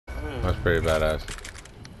That's pretty badass.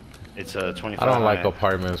 It's a 25. I don't like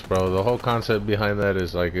apartments, bro. The whole concept behind that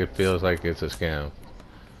is like it feels like it's a scam.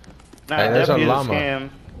 Nah, Hey, it there's a definitely is a llama. scam.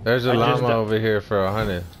 There's a I just llama over here for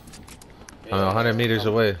 100. Yeah, 100 meters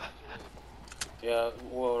away. Yeah,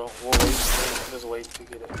 we'll wait. Just wait to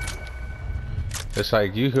get it. It's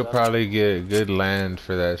like you could probably get good land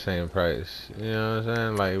for that same price. You know what I'm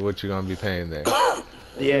saying? Like what you gonna be paying there?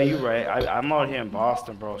 Yeah, you're right. I'm out here in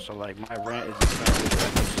Boston, bro. So like my rent is expensive.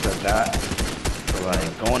 Like you said that. So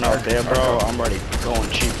like going out there, bro, I'm already going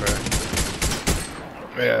cheaper.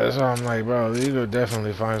 Yeah, that's why I'm like, bro, you could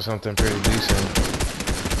definitely find something pretty decent.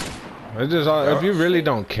 It's just if you really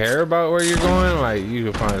don't care about where you're going, like you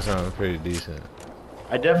could find something pretty decent.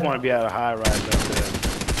 I definitely want to be at a high rise up there.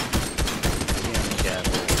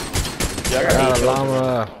 Yeah, I got a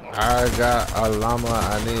llama. I got a llama.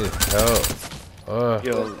 I need help.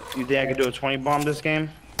 Yo, you think I could do a 20 bomb this game?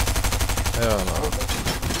 Hell no.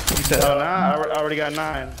 You said hell nah. I already got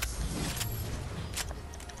 9.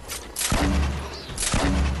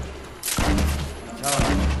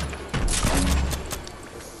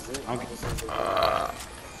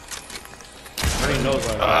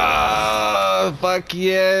 Fuck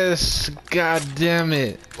yes. God damn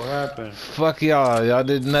it. What happened? Fuck y'all. Y'all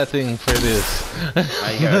did nothing for this.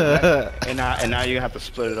 And now you have to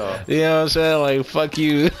split it off. You know what I'm saying? Like, fuck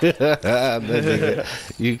you.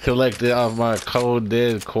 You collected off my cold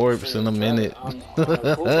dead corpse in a minute. On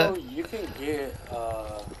Google, you can get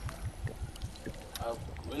a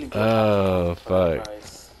really good Oh, fuck.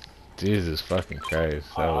 price. Jesus fucking Christ.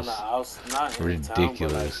 That was Not in ridiculous. town,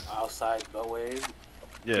 but like outside the way.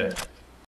 Yeah.